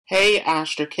Hey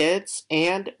Astro Kids,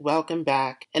 and welcome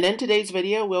back. And in today's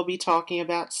video, we'll be talking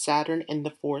about Saturn in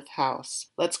the 4th house.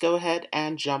 Let's go ahead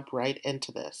and jump right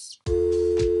into this.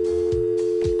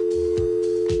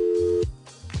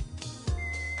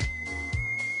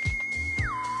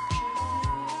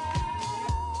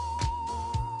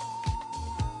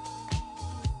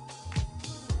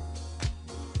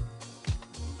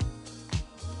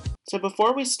 So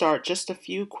before we start, just a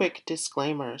few quick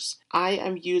disclaimers. I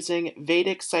am using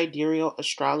Vedic sidereal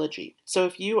astrology. So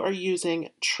if you are using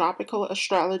tropical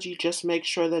astrology, just make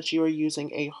sure that you are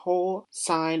using a whole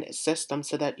sign system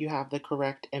so that you have the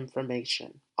correct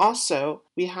information. Also,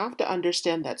 we have to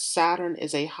understand that Saturn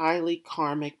is a highly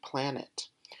karmic planet.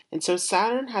 And so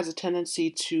Saturn has a tendency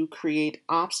to create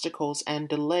obstacles and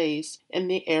delays in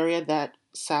the area that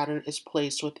Saturn is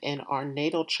placed within our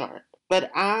natal chart. But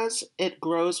as it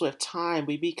grows with time,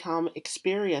 we become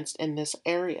experienced in this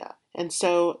area. And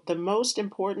so the most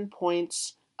important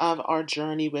points of our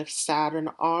journey with Saturn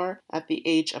are at the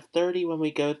age of 30 when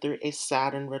we go through a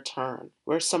Saturn return,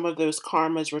 where some of those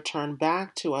karmas return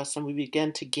back to us and we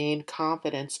begin to gain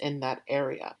confidence in that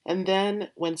area. And then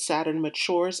when Saturn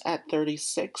matures at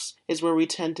 36 is where we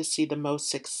tend to see the most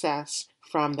success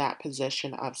from that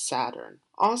position of Saturn.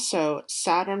 Also,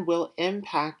 Saturn will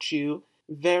impact you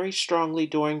very strongly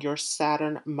during your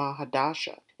Saturn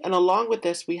Mahadasha. And along with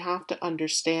this, we have to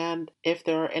understand if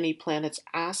there are any planets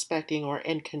aspecting or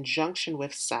in conjunction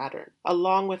with Saturn,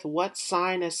 along with what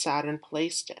sign is Saturn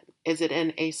placed in. Is it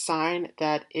in a sign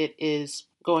that it is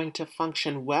going to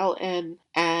function well in?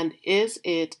 And is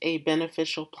it a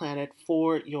beneficial planet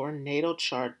for your natal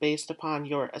chart based upon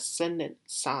your ascendant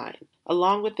sign?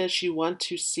 Along with this, you want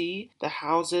to see the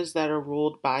houses that are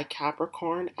ruled by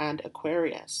Capricorn and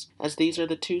Aquarius, as these are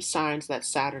the two signs that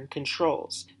Saturn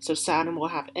controls. So Saturn will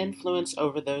have influence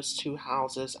over those two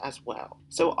houses as well.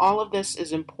 So all of this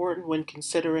is important when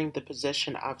considering the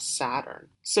position of Saturn.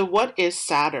 So what is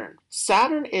Saturn?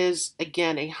 Saturn is,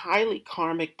 again, a highly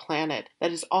karmic planet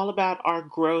that is all about our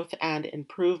growth and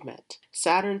improvement.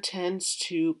 Saturn tends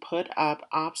to put up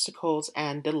obstacles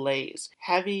and delays,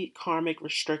 heavy karmic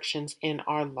restrictions in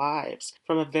our lives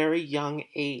from a very young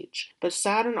age. But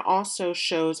Saturn also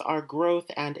shows our growth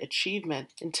and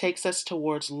achievement and takes us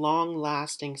towards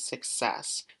long-lasting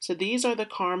success. So these are the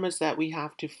karmas that we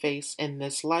have to face in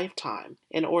this lifetime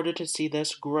in order to see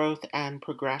this growth and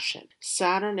progression.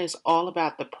 Saturn is all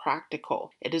about the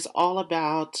practical. It is all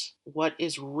about what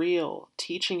is real,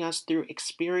 teaching us through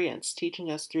experience, teaching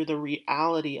us through the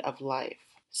reality of life.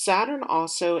 Saturn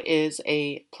also is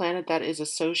a planet that is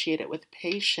associated with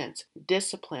patience,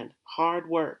 discipline, hard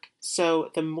work.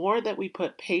 So the more that we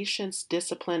put patience,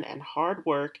 discipline, and hard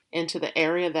work into the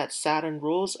area that Saturn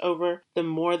rules over, the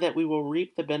more that we will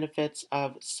reap the benefits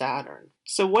of Saturn.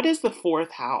 So what is the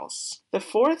 4th house? The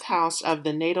 4th house of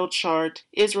the natal chart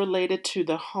is related to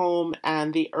the home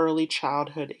and the early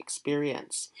childhood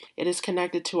experience. It is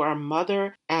connected to our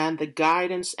mother and the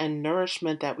guidance and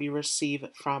nourishment that we receive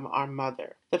from our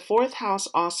mother. The 4th house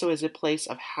also is a place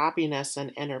of happiness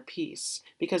and inner peace,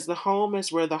 because the home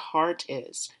is where the heart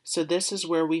is. So this is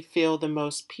where we feel the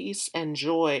most peace and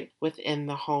joy within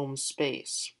the home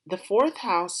space. The 4th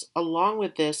house, along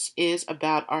with this, is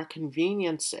about our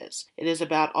conveniences. It is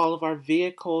about all of our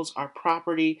vehicles, our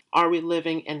property. Are we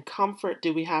living in comfort?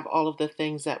 Do we have all of the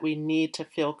things that we need to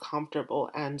feel comfortable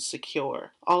and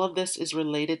secure? All of this is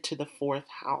related to the 4th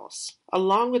house.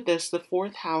 Along with this, the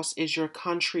 4th house is your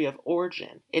country of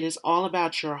origin. It is all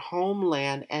about your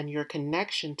homeland and your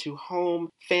connection to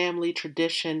home, family,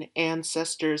 tradition,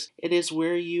 ancestors. It is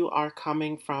where you are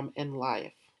coming from in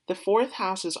life. The 4th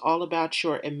house is all about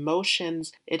your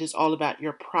emotions. It is all about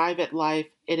your private life.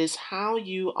 It is how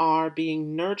you are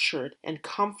being nurtured and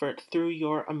comfort through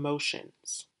your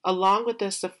emotions. Along with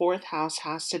this, the 4th house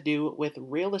has to do with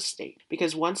real estate,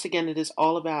 because once again, it is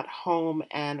all about home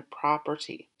and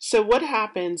property. So what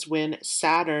happens when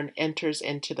Saturn enters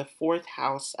into the 4th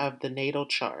house of the natal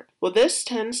chart? Well, this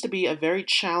tends to be a very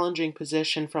challenging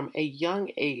position from a young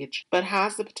age, but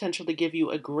has the potential to give you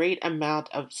a great amount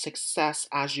of success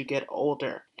as you get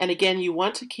older. And again, you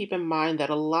want to keep in mind that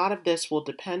a lot of this will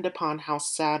depend upon how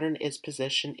Saturn is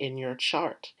positioned in your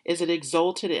chart. Is it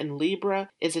exalted in Libra?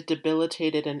 Is it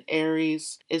debilitated in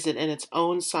Aries? Is it in its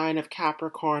own sign of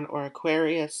Capricorn or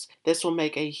Aquarius? This will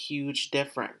make a huge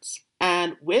difference.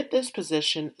 And with this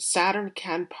position, Saturn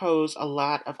can pose a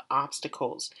lot of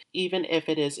obstacles, even if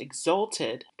it is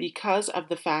exalted, because of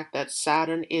the fact that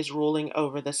Saturn is ruling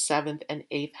over the 7th and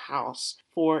 8th house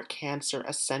for Cancer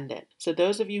ascendant. So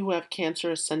those of you who have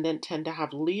Cancer ascendant tend to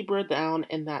have Libra down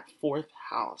in that 4th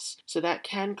house. So that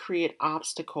can create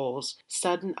obstacles,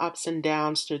 sudden ups and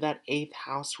downs through that 8th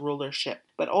house rulership.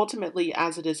 But ultimately,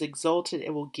 as it is exalted,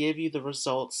 it will give you the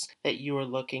results that you are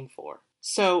looking for.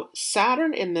 So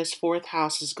Saturn in this 4th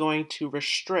house is going to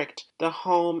restrict the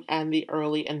home and the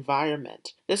early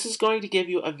environment. This is going to give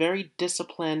you a very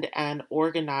disciplined and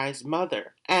organized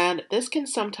mother. And this can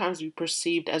sometimes be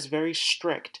perceived as very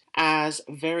strict, as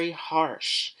very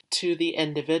harsh to the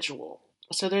individual.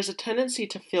 So there's a tendency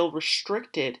to feel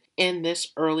restricted in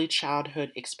this early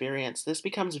childhood experience. This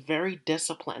becomes very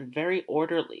disciplined, very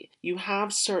orderly. You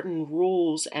have certain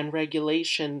rules and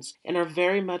regulations and are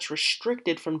very much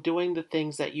restricted from doing the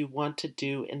things that you want to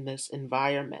do in this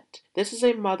environment. This is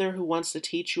a mother who wants to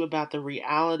teach you about the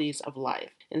realities of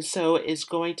life, and so is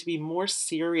going to be more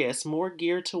serious, more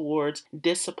geared towards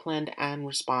discipline and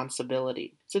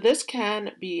responsibility. So this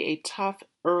can be a tough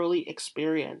early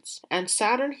experience. And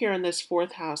Saturn here in this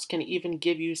 4th house can even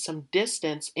give you some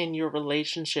distance in your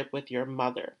relationship with your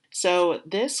mother. So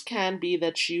this can be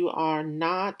that you are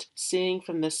not seeing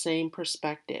from the same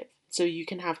perspective. So you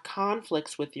can have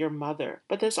conflicts with your mother.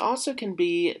 But this also can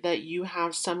be that you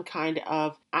have some kind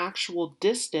of actual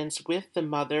distance with the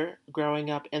mother growing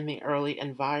up in the early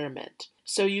environment.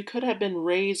 So you could have been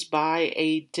raised by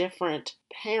a different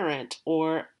parent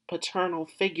or paternal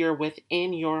figure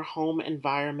within your home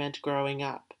environment growing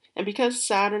up. And because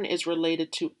Saturn is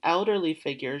related to elderly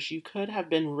figures, you could have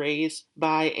been raised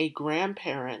by a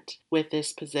grandparent with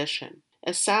this position.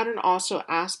 As Saturn also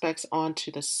aspects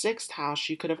onto the 6th house,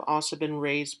 you could have also been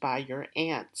raised by your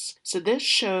aunts. So this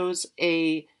shows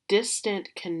a distant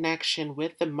connection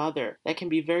with the mother that can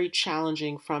be very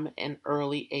challenging from an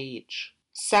early age.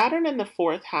 Saturn in the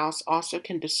 4th house also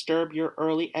can disturb your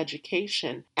early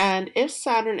education, and if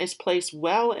Saturn is placed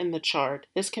well in the chart,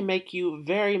 this can make you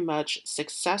very much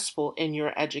successful in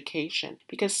your education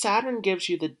because Saturn gives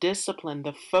you the discipline,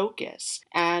 the focus,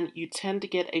 and you tend to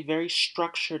get a very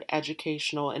structured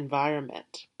educational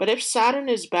environment. But if Saturn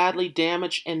is badly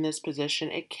damaged in this position,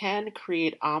 it can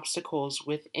create obstacles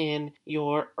within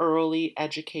your early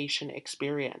education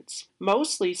experience.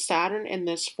 Mostly, Saturn in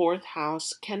this 4th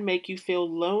house can make you feel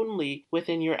lonely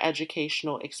within your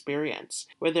educational experience,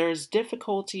 where there is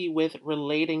difficulty with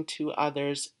relating to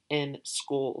others in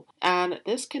school. And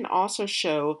this can also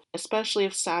show, especially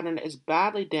if Saturn is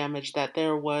badly damaged, that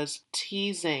there was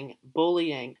teasing,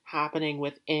 bullying happening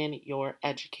within your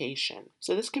education.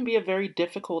 So this can be a very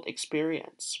difficult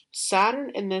experience. Saturn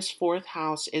in this 4th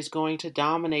house is going to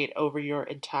dominate over your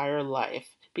entire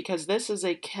life, because this is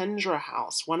a Kendra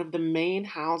house, one of the main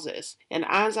houses. And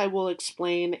as I will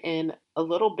explain in a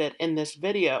little bit in this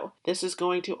video, this is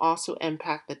going to also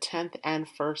impact the 10th and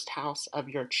 1st house of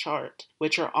your chart,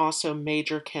 which are also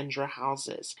major Kendra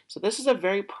houses. So this is a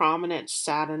very prominent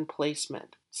Saturn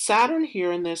placement. Saturn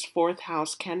here in this 4th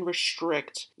house can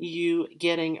restrict you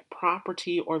getting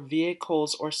property or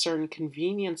vehicles or certain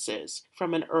conveniences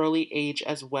from an early age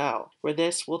as well, where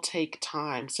this will take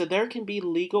time. So there can be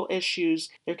legal issues,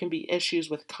 there can be issues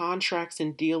with contracts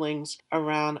and dealings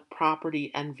around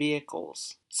property and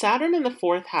vehicles. Saturn in the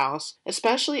 4th house,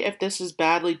 especially if this is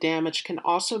badly damaged, can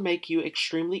also make you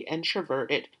extremely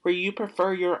introverted, where you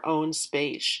prefer your own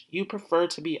space. You prefer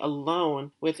to be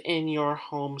alone within your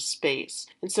home space.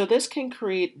 And so this can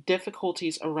create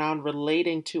difficulties around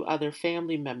relating to other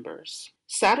family members.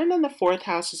 Saturn in the 4th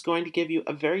house is going to give you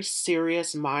a very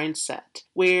serious mindset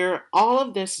where all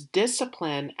of this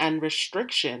discipline and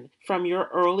restriction from your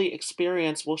early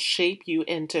experience will shape you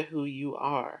into who you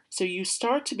are. So you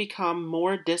start to become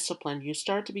more disciplined, you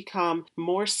start to become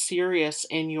more serious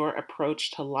in your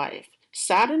approach to life.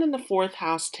 Saturn in the 4th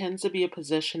house tends to be a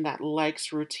position that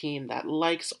likes routine, that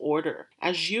likes order.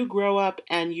 As you grow up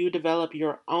and you develop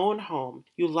your own home,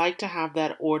 you like to have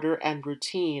that order and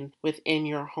routine within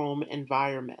your home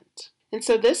environment. And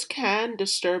so this can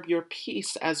disturb your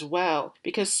peace as well,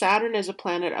 because Saturn is a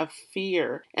planet of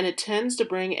fear, and it tends to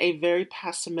bring a very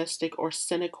pessimistic or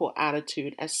cynical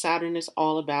attitude, as Saturn is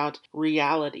all about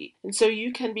reality. And so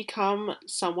you can become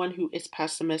someone who is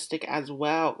pessimistic as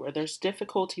well, where there's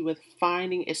difficulty with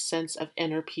finding a sense of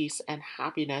inner peace and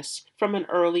happiness from an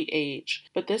early age.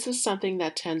 But this is something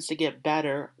that tends to get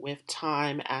better with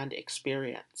time and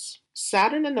experience.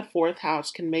 Saturn in the fourth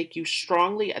house can make you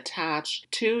strongly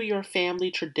attached to your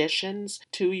family traditions,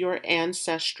 to your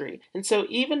ancestry. And so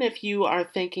even if you are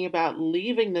thinking about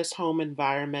leaving this home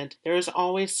environment, there is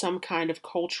always some kind of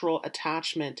cultural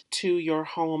attachment to your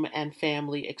home and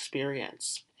family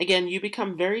experience. Again, you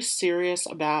become very serious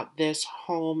about this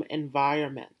home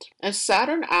environment. As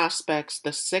Saturn aspects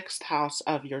the sixth house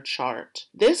of your chart,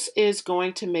 this is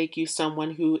going to make you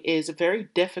someone who is very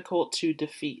difficult to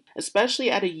defeat.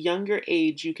 Especially at a younger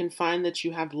age, you can find that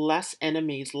you have less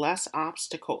enemies, less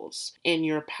obstacles in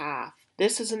your path.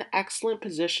 This is an excellent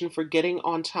position for getting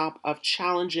on top of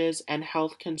challenges and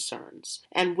health concerns.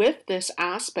 And with this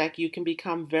aspect, you can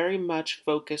become very much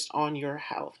focused on your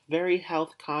health, very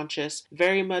health conscious,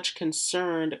 very much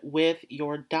concerned with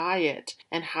your diet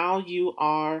and how you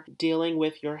are dealing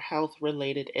with your health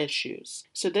related issues.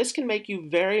 So this can make you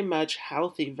very much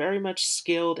healthy, very much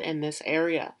skilled in this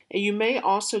area. And you may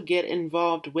also get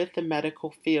involved with the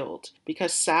medical field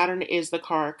because Saturn is the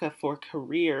karaka for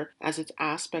career as it's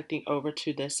aspecting over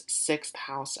to this sixth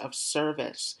house of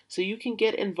service. So you can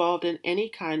get involved in any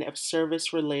kind of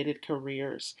service related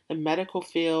careers, the medical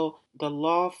field, the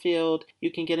law field, you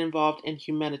can get involved in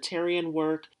humanitarian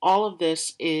work. All of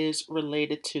this is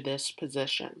related to this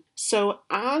position. So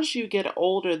as you get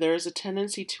older, there's a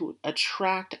tendency to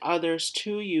attract others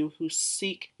to you who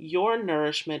seek your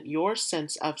nourishment, your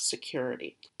sense of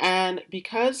security. And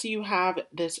because you have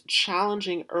this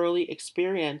challenging early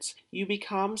experience, you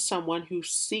become someone who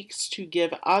seeks to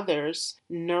give others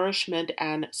nourishment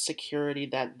and security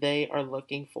that they are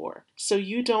looking for. So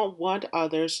you don't want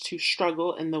others to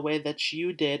struggle in the way that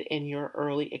you did in your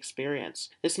early experience.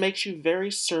 This makes you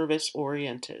very service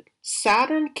oriented.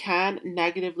 Saturn can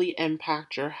negatively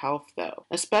impact your health though,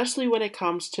 especially when it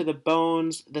comes to the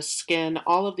bones, the skin,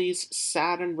 all of these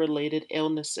Saturn related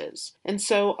illnesses. And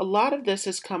so a lot of this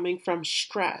is coming from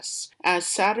stress, as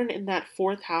Saturn in that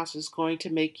fourth house is going to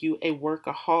make you a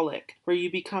workaholic, where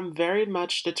you become very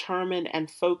much determined and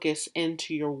focused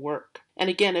into your work. And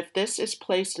again, if this is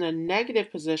placed in a negative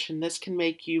position, this can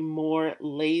make you more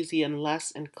lazy and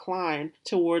less inclined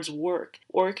towards work,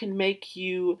 or it can make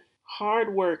you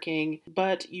hardworking,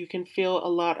 but you can feel a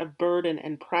lot of burden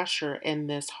and pressure in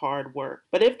this hard work.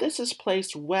 But if this is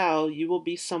placed well, you will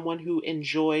be someone who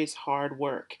enjoys hard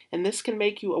work. And this can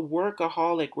make you a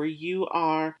workaholic where you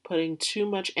are putting too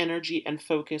much energy and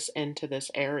focus into this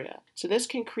area. So this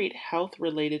can create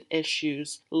health-related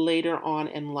issues later on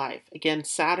in life. Again,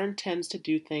 Saturn tends to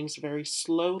do things very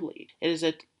slowly. It is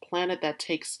a planet that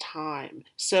takes time.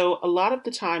 So a lot of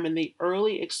the time in the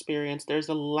early experience, there's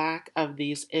a lack of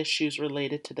these issues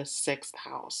related to the sixth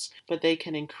house, but they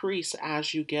can increase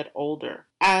as you get older.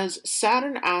 As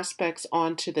Saturn aspects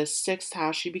onto the sixth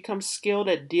house, you become skilled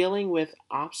at dealing with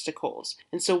obstacles.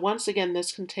 And so once again,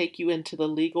 this can take you into the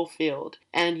legal field,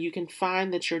 and you can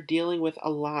find that you're dealing with a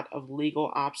lot of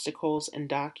legal obstacles and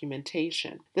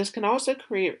documentation. This can also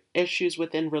create issues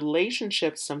within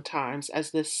relationships sometimes,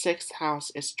 as the sixth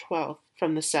house is 12th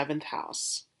from the seventh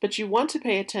house. But you want to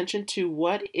pay attention to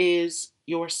what is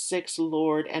your sixth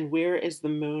lord and where is the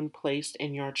moon placed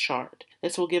in your chart.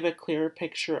 This will give a clearer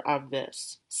picture of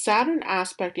this. Saturn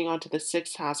aspecting onto the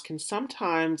sixth house can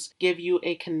sometimes give you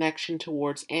a connection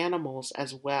towards animals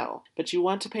as well. But you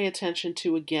want to pay attention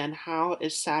to, again, how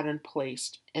is Saturn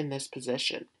placed in this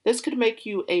position. This could make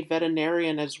you a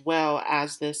veterinarian as well,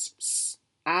 as this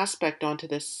aspect onto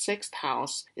this sixth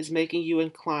house is making you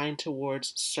inclined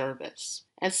towards service.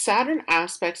 As Saturn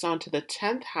aspects onto the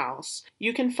 10th house,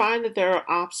 you can find that there are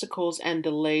obstacles and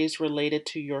delays related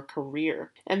to your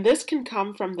career. And this can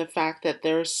come from the fact that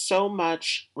there is so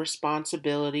much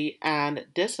responsibility and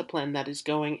discipline that is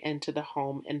going into the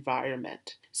home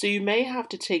environment. So you may have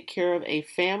to take care of a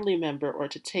family member or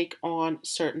to take on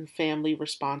certain family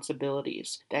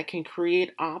responsibilities that can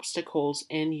create obstacles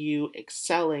in you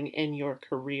excelling in your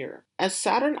career. As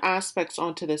Saturn aspects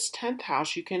onto this 10th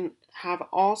house, you can have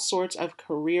all sorts of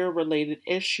career-related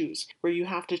issues where you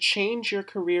have to change your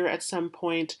career at some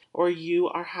point, or you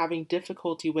are having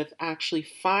difficulty with actually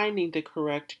finding the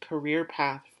correct career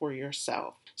path for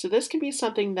yourself. So this can be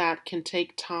something that can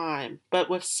take time, but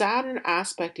with Saturn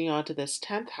aspecting onto this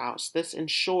 10th house, this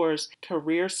ensures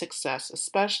career success,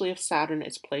 especially if Saturn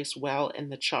is placed well in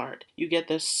the chart. You get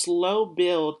this slow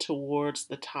build towards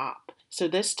the top. So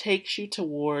this takes you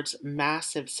towards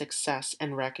massive success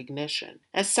and recognition.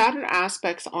 As Saturn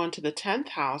aspects onto the 10th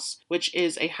house, which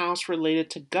is a house related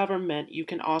to government, you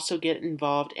can also get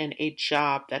involved in a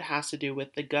job that has to do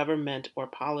with the government or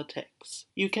politics.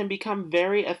 You can become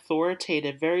very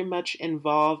authoritative, very much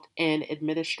involved in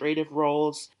administrative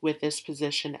roles with this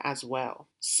position as well.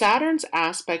 Saturn's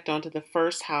aspect onto the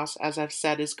first house, as I've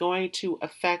said, is going to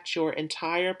affect your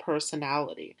entire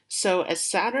personality. So, as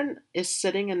Saturn is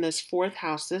sitting in this fourth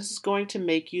house, this is going to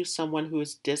make you someone who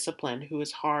is disciplined, who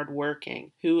is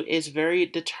hardworking, who is very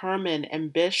determined,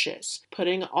 ambitious,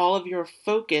 putting all of your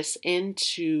focus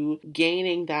into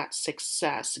gaining that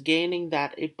success, gaining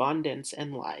that abundance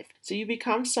in life. So, you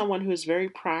become someone who is very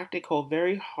practical,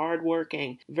 very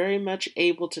hardworking, very much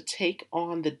able to take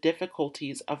on the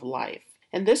difficulties of life.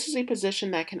 And this is a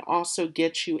position that can also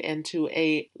get you into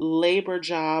a labor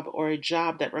job or a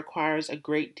job that requires a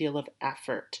great deal of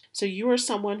effort. So you are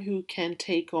someone who can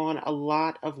take on a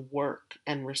lot of work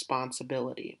and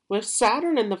responsibility. With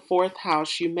Saturn in the fourth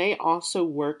house, you may also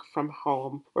work from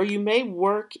home, or you may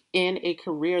work in a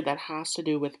career that has to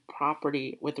do with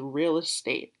property, with real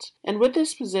estate. And with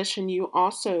this position, you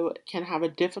also can have a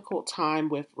difficult time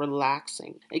with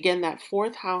relaxing. Again, that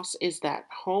fourth house is that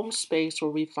home space where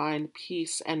we find peace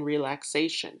and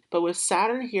relaxation. But with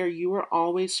Saturn here, you are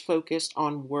always focused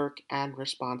on work and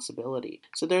responsibility.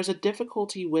 So there's a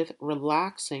difficulty with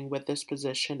relaxing with this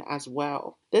position as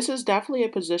well. This is definitely a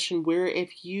position where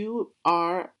if you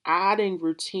are adding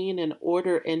routine and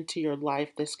order into your life,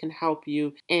 this can help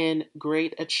you in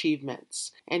great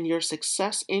achievements. And your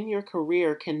success in your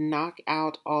career can knock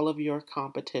out all of your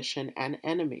competition and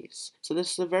enemies. So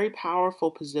this is a very powerful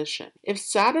position. If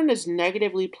Saturn is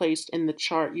negatively placed in the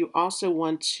chart, you also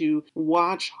want to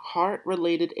watch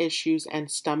heart-related issues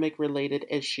and stomach-related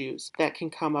issues that can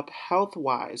come up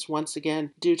health-wise, once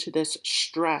again, due to this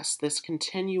stress, this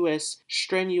continuous,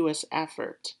 strenuous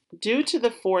effort. Due to the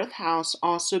fourth house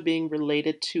also being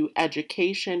related to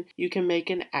education, you can make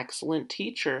an excellent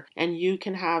teacher and you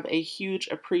can have a huge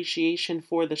appreciation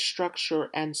for the structure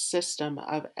and system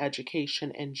of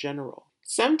education in general.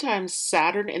 Sometimes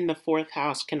Saturn in the fourth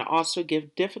house can also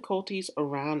give difficulties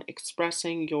around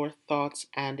expressing your thoughts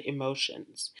and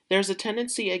emotions. There's a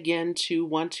tendency again to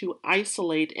want to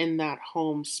isolate in that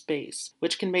home space,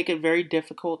 which can make it very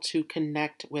difficult to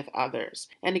connect with others.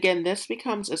 And again, this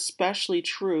becomes especially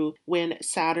true when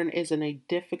Saturn is in a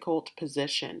difficult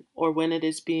position or when it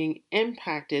is being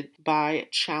impacted by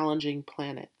challenging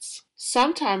planets.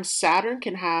 Sometimes Saturn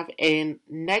can have a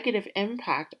negative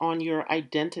impact on your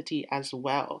identity as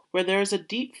well, where there's a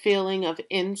deep feeling of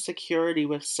insecurity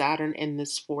with Saturn in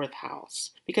this fourth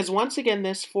house. Because once again,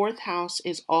 this fourth house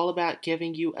is all about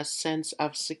giving you a sense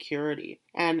of security.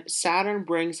 And Saturn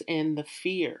brings in the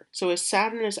fear. So as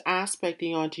Saturn is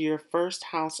aspecting onto your first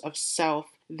house of self,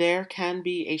 there can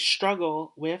be a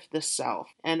struggle with the self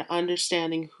and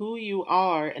understanding who you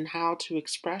are and how to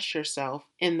express yourself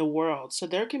in the world. So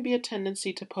there can be a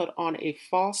tendency to put on a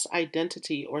false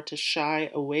identity or to shy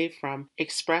away from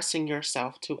expressing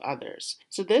yourself to others.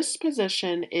 So this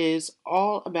position is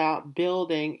all about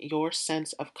building your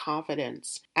sense of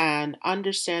confidence and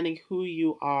understanding who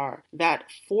you are. That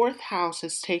fourth house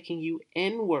is taking you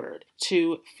inward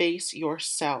to face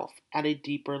yourself at a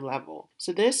deeper level.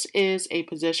 So this is a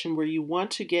position where you want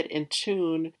to get in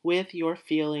tune with your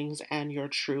feelings and your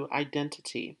true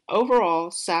identity.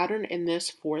 Overall, Saturn in this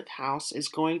fourth house is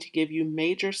going to give you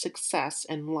major success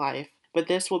in life, but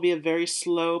this will be a very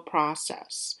slow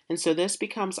process. And so this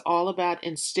becomes all about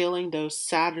instilling those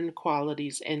Saturn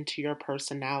qualities into your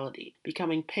personality,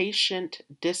 becoming patient,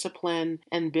 disciplined,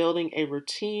 and building a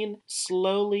routine,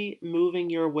 slowly moving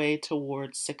your way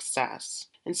towards success.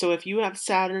 And so if you have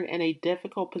Saturn in a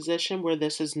difficult position where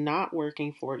this is not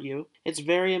working for you, it's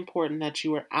very important that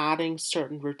you are adding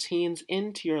certain routines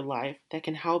into your life that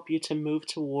can help you to move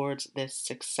towards this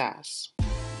success.